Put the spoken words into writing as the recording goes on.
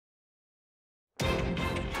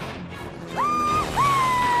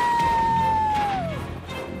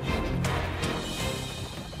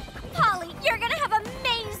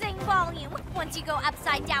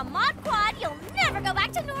upside-down mod quad, you'll never go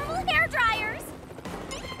back to normal hair dryers.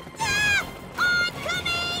 Ah!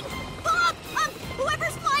 Oncoming!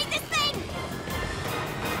 Whoever's flying this thing!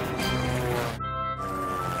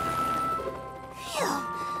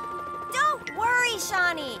 Don't worry,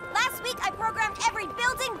 Shani. Last week I programmed every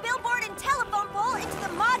building, billboard, and telephone pole into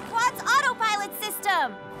the mod quad's autopilot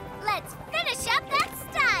system. Let's finish up that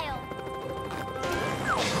style.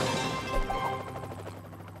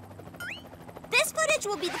 This footage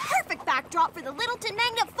will be the perfect backdrop for the Littleton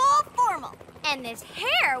Magnet Fall Formal. And this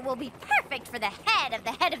hair will be perfect for the head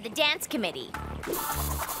of the dance committee.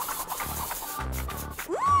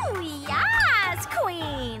 Ooh, yes,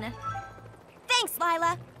 queen! Thanks,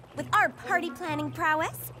 Lila. With our party planning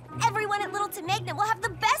prowess, everyone at Littleton Magnet will have the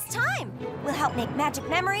best time. We'll help make magic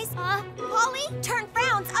memories. Polly? Turn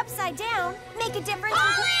frowns upside down, make a difference.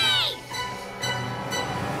 Polly!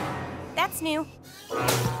 That's new.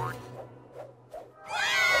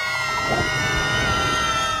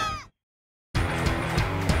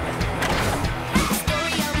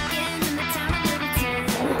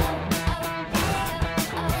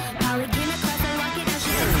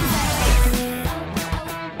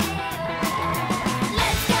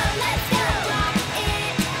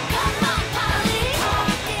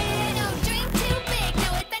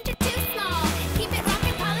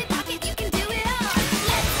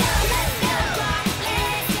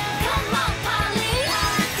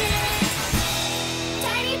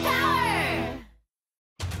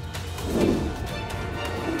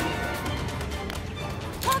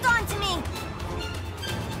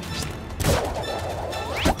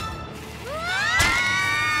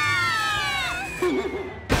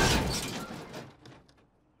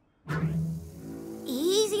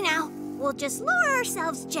 Easy now. We'll just lower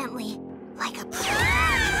ourselves gently, like a...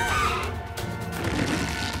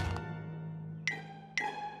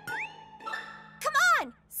 Come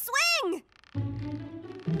on! Swing!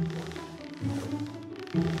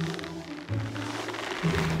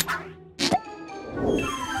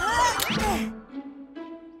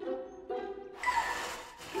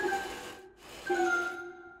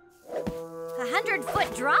 A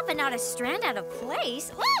 100-foot drop and not a strand out of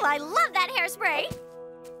place? Ooh, I love that hairspray!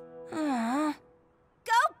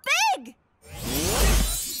 Go big!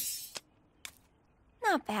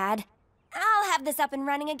 Not bad. I'll have this up and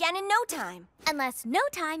running again in no time. Unless no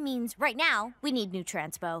time means right now we need new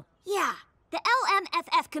transpo. Yeah. The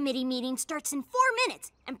LMFF committee meeting starts in 4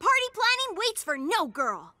 minutes, and party planning waits for no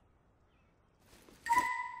girl.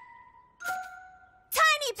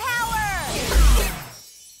 Tiny power!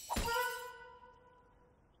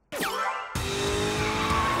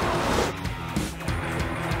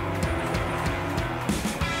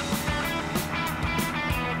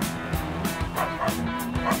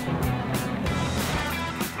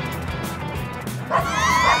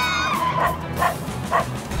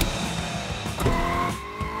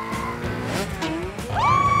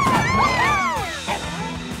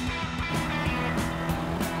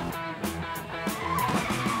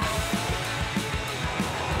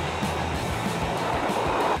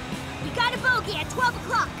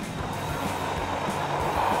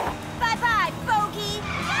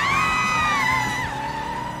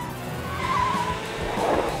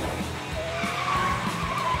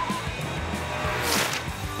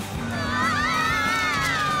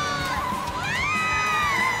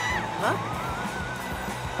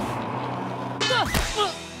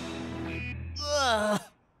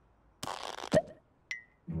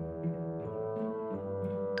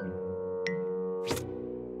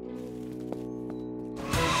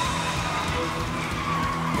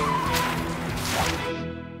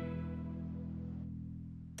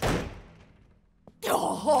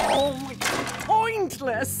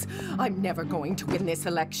 Pointless! I'm never going to win this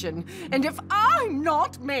election. And if I'm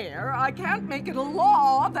not mayor, I can't make it a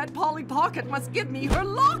law that Polly Pocket must give me her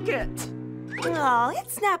locket. Oh,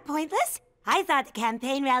 it's not pointless. I thought the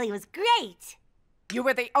campaign rally was great. You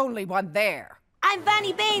were the only one there. I'm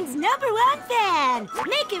Bonnie Bane's #1 fan.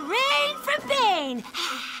 Make it rain for Bane.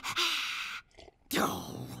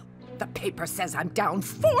 Oh, the paper says I'm down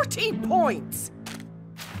 40 points.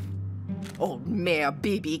 Old Mayor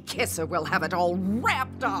BB Kisser will have it all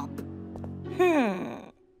wrapped up. You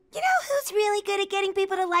know who's really good at getting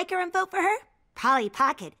people to like her and vote for her? Polly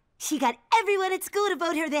Pocket. She got everyone at school to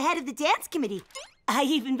vote her the head of the dance committee. I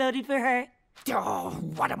even voted for her. Oh,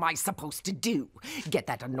 what am I supposed to do? Get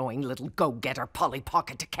that annoying little go-getter Polly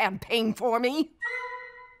Pocket to campaign for me?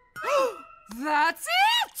 That's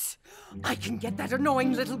it! I can get that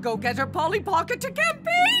annoying little go-getter Polly Pocket to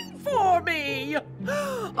campaign for me!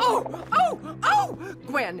 Oh!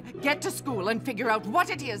 Gwen, get to school and figure out what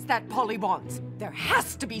it is that Polly wants. There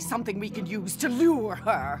has to be something we can use to lure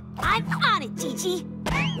her. I'm on it, Gigi.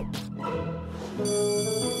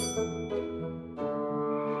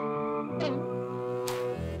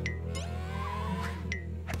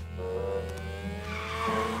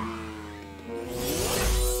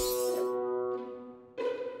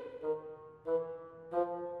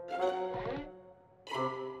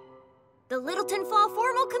 The Littleton Fall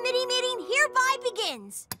Formal Committee meeting hereby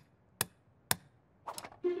begins.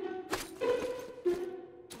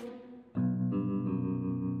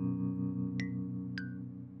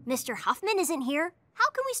 Mr. Huffman isn't here. How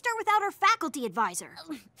can we start without our faculty advisor?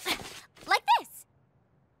 Like this.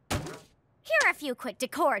 Here are a few quick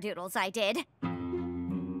decor doodles I did.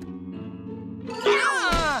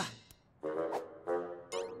 Ah!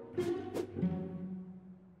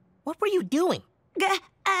 What were you doing?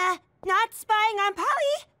 Not spying on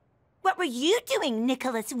Polly. What were you doing,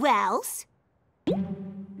 Nicholas Wells?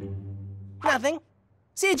 Nothing.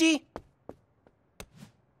 Siggy.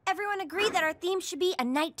 Everyone agree that our theme should be a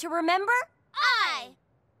night to remember? Aye.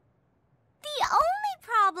 The only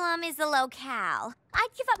problem is the locale.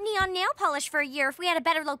 I'd give up neon nail polish for a year if we had a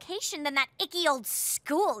better location than that icky old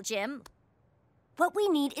school gym. What we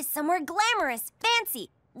need is somewhere glamorous, fancy,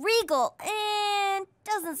 regal, and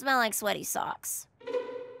doesn't smell like sweaty socks.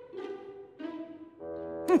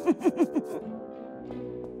 Mr.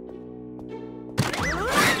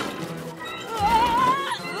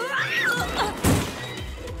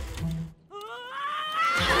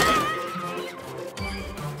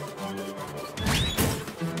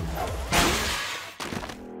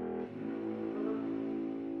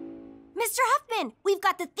 Huffman, we've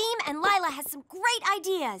got the theme and Lila has some great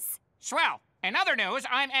ideas. Swell. In other news,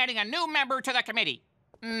 I'm adding a new member to the committee.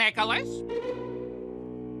 Nicolas?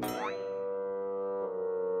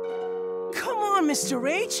 Come on, Mr.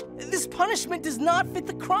 H. This punishment does not fit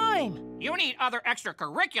the crime. You need other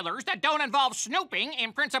extracurriculars that don't involve snooping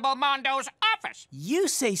in Principal Mondo's office. You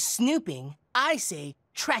say snooping, I say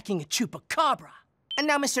tracking a chupacabra. And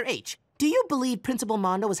now, Mr. H, do you believe Principal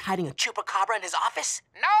Mondo is hiding a chupacabra in his office?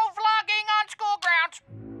 No vlogging on school grounds.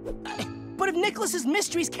 But if Nicholas's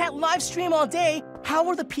mysteries can't live stream all day, how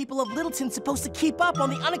are the people of Littleton supposed to keep up on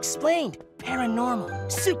the unexplained,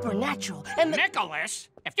 paranormal, supernatural, and the— Nicholas,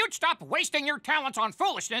 if you'd stop wasting your talents on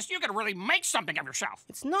foolishness, you could really make something of yourself.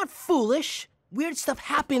 It's not foolish. Weird stuff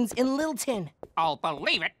happens in Littleton. I'll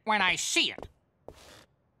believe it when I see it.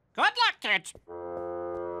 Good luck, kids.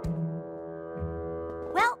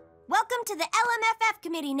 Well, welcome to the LMFF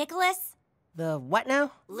committee, Nicholas. The what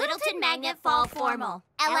now? Littleton Magnet Fall Formal.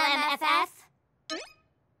 LMFF.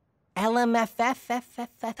 LMFF.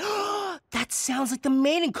 That sounds like the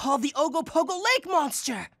maiden called the Ogopogo Lake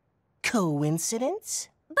Monster. Coincidence?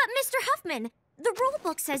 But Mr. Huffman, the rule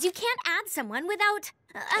book says you can't add someone without,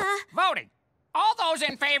 Voting. All those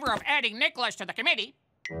in favor of adding Nicholas to the committee.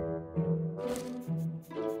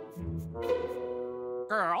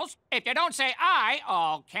 Girls, if you don't say aye,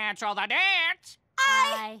 I'll cancel the dance.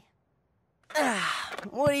 Aye.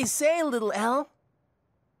 What do you say, little L?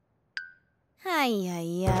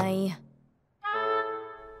 Aye.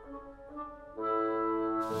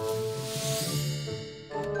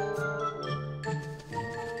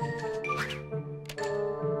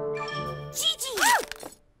 Gigi!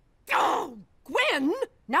 Oh, Gwen!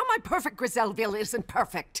 Now my perfect Griselville isn't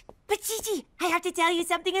perfect. But Gigi, I have to tell you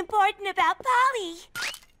something important about Polly.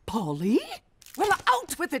 Polly? Well,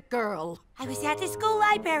 out with it, girl. I was at the school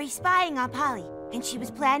library spying on Polly, and she was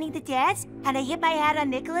planning the dance, and I hit my hat on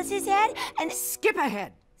Nicholas's head, and— Skip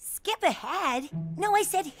ahead. Skip ahead? No, I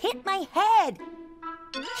said hit my head.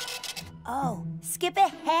 Oh, skip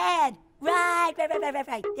ahead. Right.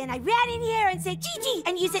 Then I ran in here and said, Gigi,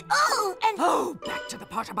 and you said, oh, and— Oh, back to the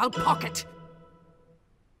part about Pocket.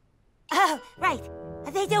 Oh, right.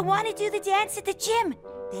 They don't want to do the dance at the gym.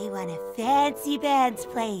 They want a fancy band's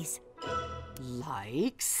place.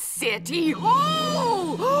 Like City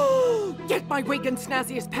Hall! Get my wig and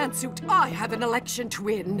snazziest pantsuit. I have an election to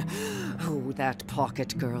win. Oh, that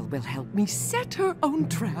Pocket girl will help me set her own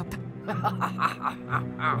trap.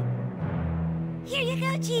 Here you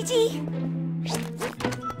go, Gigi.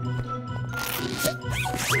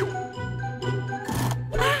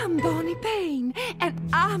 I'm Bonnie Payne, and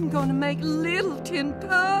I'm gonna make Littleton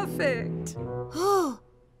perfect. Oh,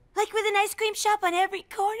 like with an ice cream shop on every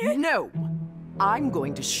corner? No. I'm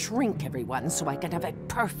going to shrink everyone so I can have a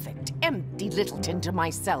perfect, empty Littleton to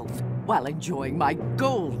myself while enjoying my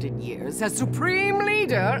golden years as supreme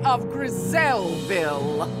leader of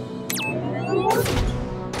Griselville.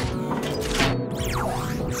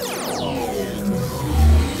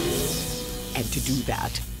 intend to do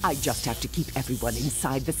that. I just have to keep everyone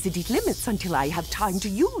inside the city limits until I have time to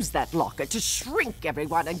use that locket to shrink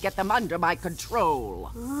everyone and get them under my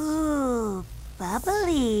control. Ooh,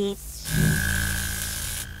 bubbly.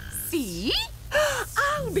 See?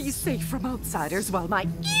 I'll be safe from outsiders while my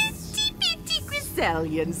itty-bitty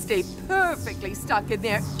Grisellians stay perfectly stuck in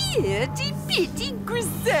their itty-bitty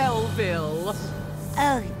Grisellville.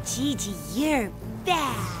 Oh, Gigi, you're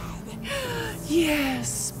bad.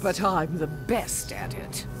 Yes, but I'm the best at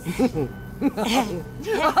it.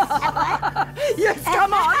 Yes,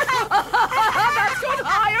 come on! That's good!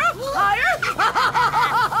 Higher! Higher!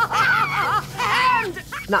 And...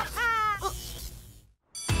 now.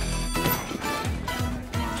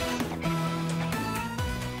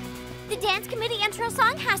 The dance committee intro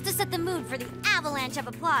song has to set the mood for the avalanche of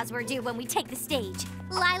applause we're due when we take the stage.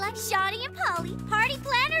 Lila, Shani, and Polly, party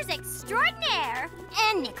planners extraordinaire.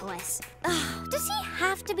 And Nicolas. Ugh, does he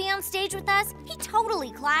have to be on stage with us? He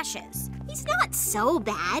totally clashes. He's not so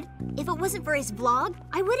bad. If it wasn't for his vlog,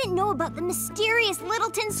 I wouldn't know about the mysterious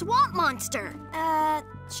Littleton swamp monster.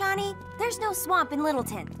 Shani, there's no swamp in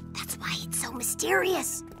Littleton. That's why it's so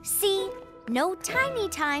mysterious. See? No tiny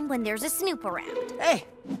time when there's a snoop around. Hey,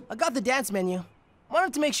 I got the dance menu.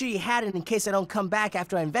 Wanted to make sure you had it in case I don't come back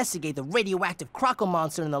after I investigate the radioactive croco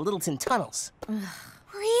monster in the Littleton tunnels.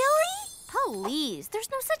 Really? Please, there's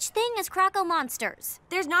no such thing as croco monsters.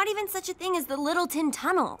 There's not even such a thing as the Littleton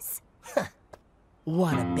tunnels.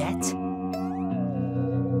 Wanna bet?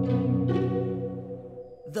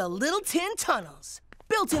 The Littleton tunnels.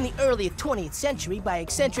 Built in the early 20th century by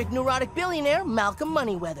eccentric neurotic billionaire Malcolm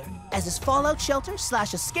Moneyweather as his fallout shelter /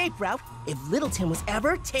 escape route if Littleton was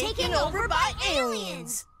ever taken over by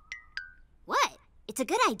aliens. What? It's a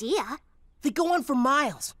good idea. They go on for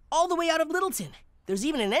miles, all the way out of Littleton. There's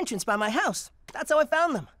even an entrance by my house. That's how I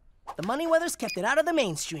found them. The Moneyweathers kept it out of the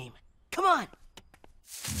mainstream. Come on.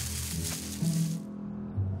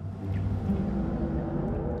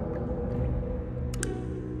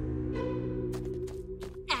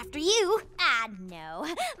 After you. No.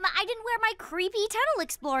 I didn't wear my creepy tunnel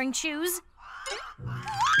exploring shoes. Don't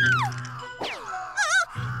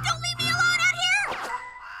leave me alone out here!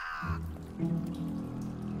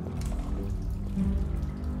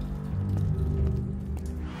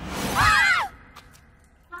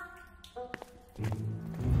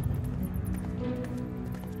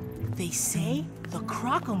 They say the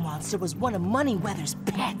croco monster was one of Moneyweather's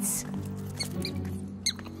pets.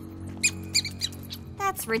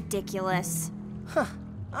 That's ridiculous. Huh.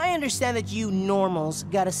 I understand that you normals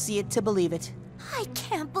gotta see it to believe it. I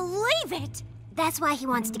can't believe it! That's why he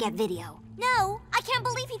wants to get video. No, I can't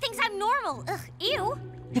believe he thinks I'm normal. Ugh, ew.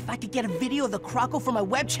 If I could get a video of the croco for my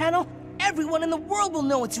web channel, everyone in the world will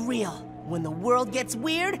know it's real. When the world gets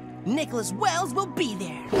weird, Nicolas Wells will be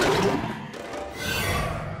there.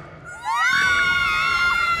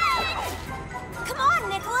 Come on,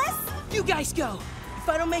 Nicolas! You guys go. If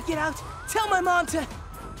I don't make it out, tell my mom to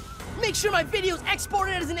make sure my video's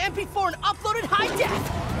exported as an MP4 and uploaded high def.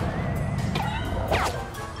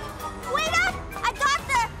 Wait up! I got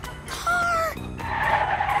the car!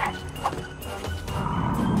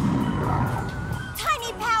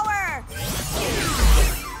 Tiny power!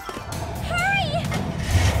 Hurry!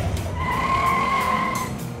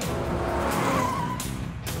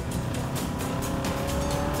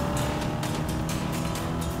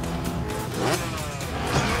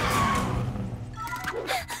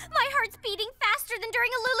 My heart's beating faster than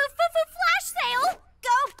during a Lulu Fufu flash sale!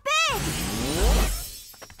 Go big!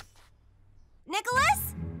 Nicolas?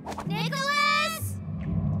 Nicolas!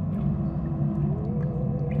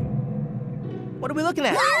 What are we looking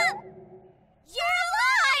at? You're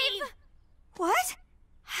alive! What?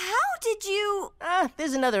 How did you...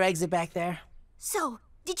 There's another exit back there. So,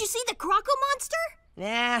 did you see the croco monster?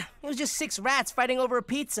 Nah, it was just 6 rats fighting over a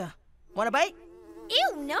pizza. Want a bite?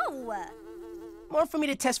 Ew, no! More for me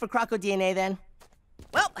to test for croco DNA then.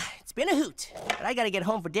 Well, it's been a hoot, but I gotta get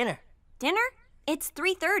home for dinner. Dinner? It's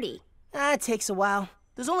 3:30. It takes a while.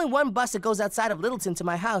 There's only one bus that goes outside of Littleton to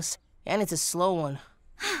my house, and it's a slow one.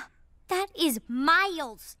 That is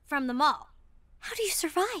miles from the mall. How do you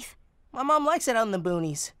survive? My mom likes it out in the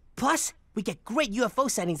boonies. Plus, we get great UFO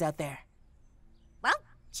sightings out there. Well,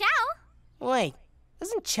 ciao. Wait,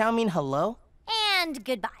 doesn't ciao mean hello? And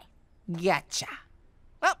goodbye. Gotcha.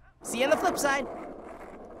 Well, see you on the flip side.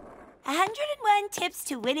 101 tips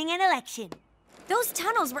to winning an election. Those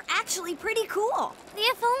tunnels were actually pretty cool.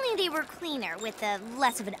 If only they were cleaner with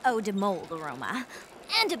less of an eau de mold aroma.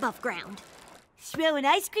 And above ground. Throw an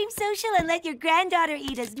ice cream social and let your granddaughter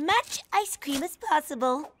eat as much ice cream as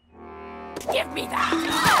possible. Give me that!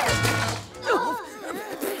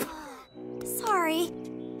 sorry.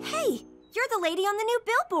 Hey, you're the lady on the new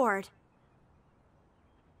billboard.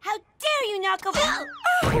 How dare you knock over...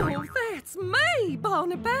 Oh, that's me,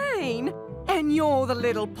 Bonnie Bane. And you're the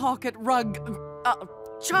little pocket rug...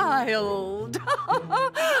 child.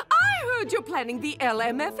 I heard you're planning the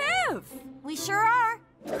LMFF. We sure are.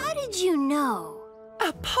 How did you know?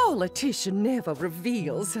 A politician never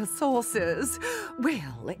reveals her sources.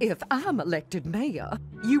 Well, if I'm elected mayor,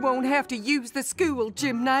 you won't have to use the school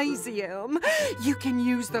gymnasium. You can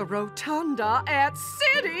use the rotunda at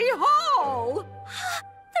City Hall.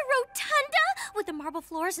 The rotunda with the marble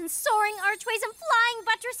floors and soaring archways and flying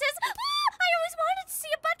buttresses. I always wanted to see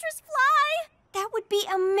a buttress fly. That would be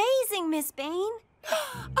amazing, Miss Bane.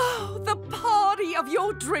 Oh, the party of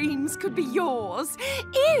your dreams could be yours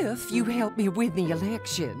if you help me win the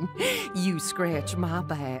election. You scratch my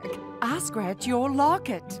back, I scratch your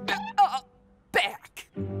locket. Back.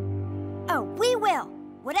 Oh, we will.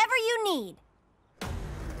 Whatever you need.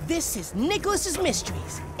 This is Nicolas's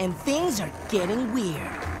Mysteries, and things are getting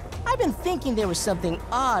weird. I've been thinking there was something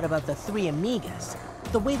odd about the three amigas.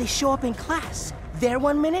 The way they show up in class. There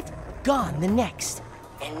 1 minute, gone the next.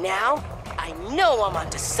 And now, I know I'm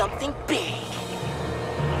onto something big.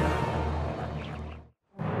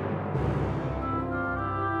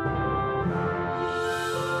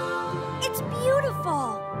 It's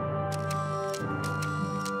beautiful.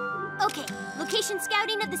 Okay, location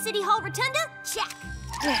scouting of the City Hall Rotunda? Check.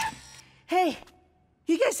 Hey,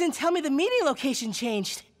 you guys didn't tell me the meeting location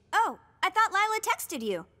changed. Oh, I thought Lila texted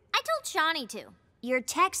you. I told Shani to. Your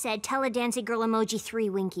text said, tell a dancing girl emoji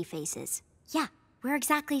 3 winky faces. Yeah, where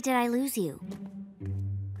exactly did I lose you?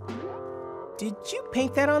 Did you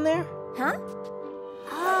paint that on there? Huh?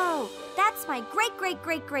 Oh, that's my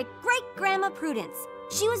great-great-great-great-great-grandma Prudence.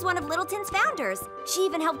 She was one of Littleton's founders. She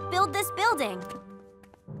even helped build this building.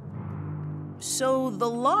 So the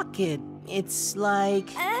locket, it's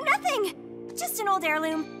like... Nothing. Just an old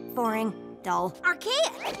heirloom. Boring. Dull.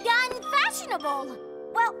 Archaic. Unfashionable.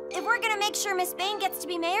 Well, if we're gonna make sure Miss Bane gets to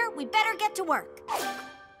be mayor, we better get to work.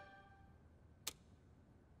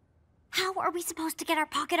 How are we supposed to get our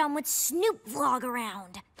pocket on with Snoop vlog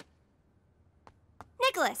around?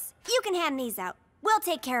 Nicolas, you can hand these out. We'll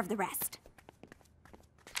take care of the rest.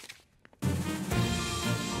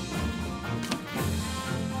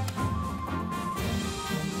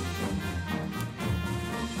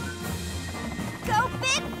 Go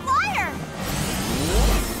big flyer!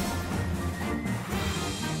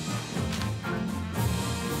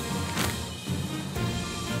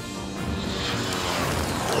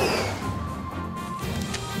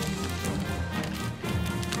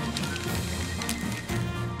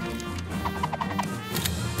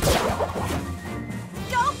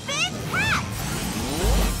 Go big hat!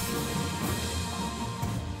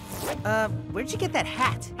 Where'd you get that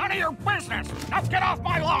hat? None of your business! Now get off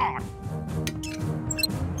my lawn!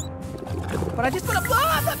 But I just put a...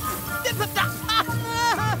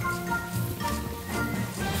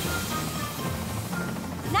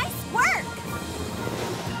 Nice work!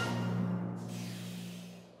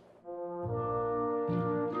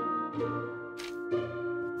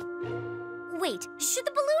 Wait, should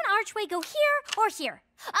the balloon archway go here or here?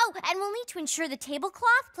 Oh, and we'll need to ensure the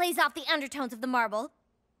tablecloth plays off the undertones of the marble.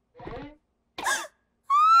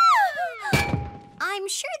 I'm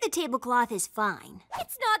sure the tablecloth is fine.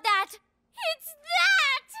 It's not that. It's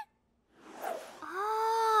that!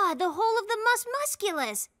 Ah, the hole of the mus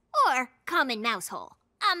musculus, or common mouse hole.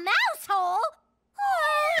 A mouse hole?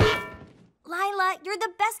 Lila, you're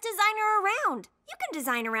the best designer around. You can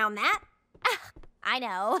design around that. I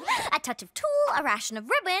know. A touch of tulle, a ration of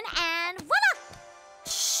ribbon, and voila!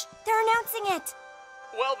 Shh, they're announcing it.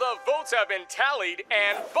 Well, the votes have been tallied,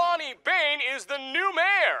 and Bonnie Bane is the new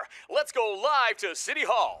mayor. Let's go live to City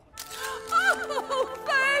Hall. Oh,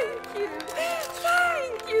 thank you.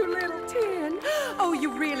 Thank you, little Tin. Oh,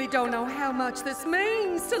 you really don't know how much this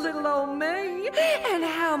means to little old me, and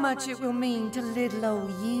how much it will mean to little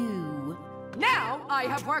old you. Now I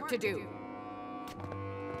have work to do.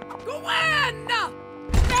 Gwen!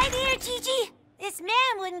 Right here, Gigi. This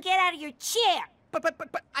man wouldn't get out of your chair. But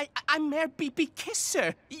I'm Mayor B.B.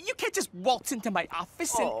 Kisser. You can't just waltz into my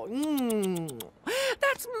office and... Oh,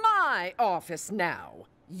 that's my office now.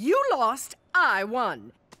 You lost, I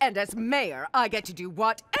won. And as mayor, I get to do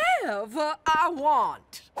whatever I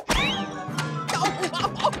want.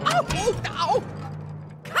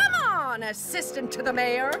 Come on, assistant to the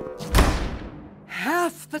mayor.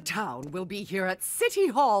 Half the town will be here at City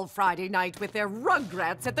Hall Friday night with their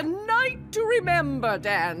Rugrats at the Night to Remember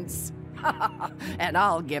dance. And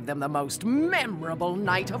I'll give them the most memorable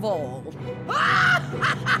night of all.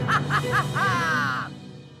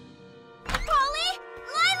 Polly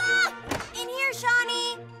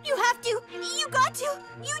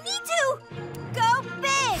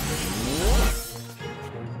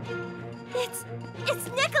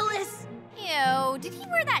did he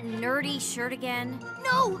wear that nerdy shirt again?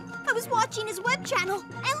 No, I was watching his web channel,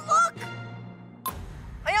 and look!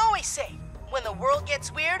 I always say, when the world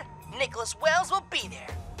gets weird, Nicholas Wells will be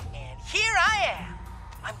there. And here I am.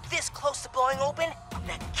 I'm this close to blowing open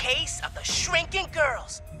the case of the shrinking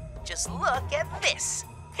girls. Just look at this.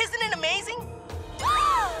 Isn't it amazing?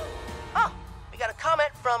 Oh, we got a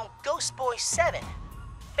comment from Ghostboy7.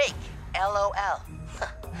 Fake, LOL.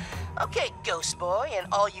 Okay, Ghost Boy and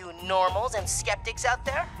all you normals and skeptics out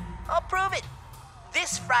there, I'll prove it.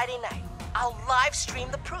 This Friday night, I'll live stream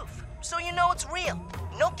the proof, so you know it's real.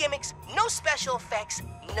 No gimmicks, no special effects,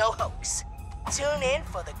 no hoax. Tune in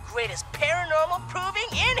for the greatest paranormal proving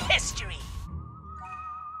in history.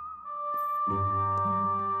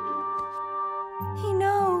 He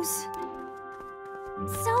knows.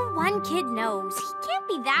 So one kid knows. He can't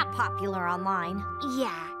be that popular online.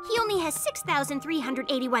 Yeah, he only has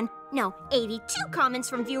 82 comments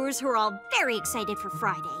from viewers who are all very excited for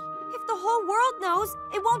Friday. If the whole world knows,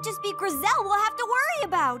 it won't just be Grizel we'll have to worry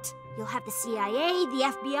about. You'll have the CIA,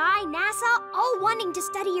 the FBI, NASA, all wanting to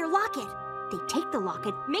study your locket. They take the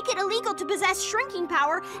locket, make it illegal to possess shrinking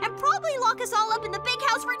power, and probably lock us all up in the big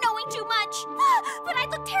house for knowing too much. But I'd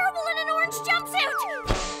look terrible in an orange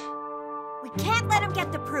jumpsuit! We can't let him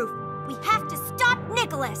get the proof. We have to stop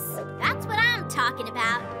Nicolas. That's what I'm talking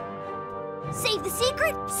about. Save the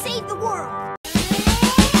secret, save the world.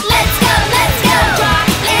 Let's go, let's go!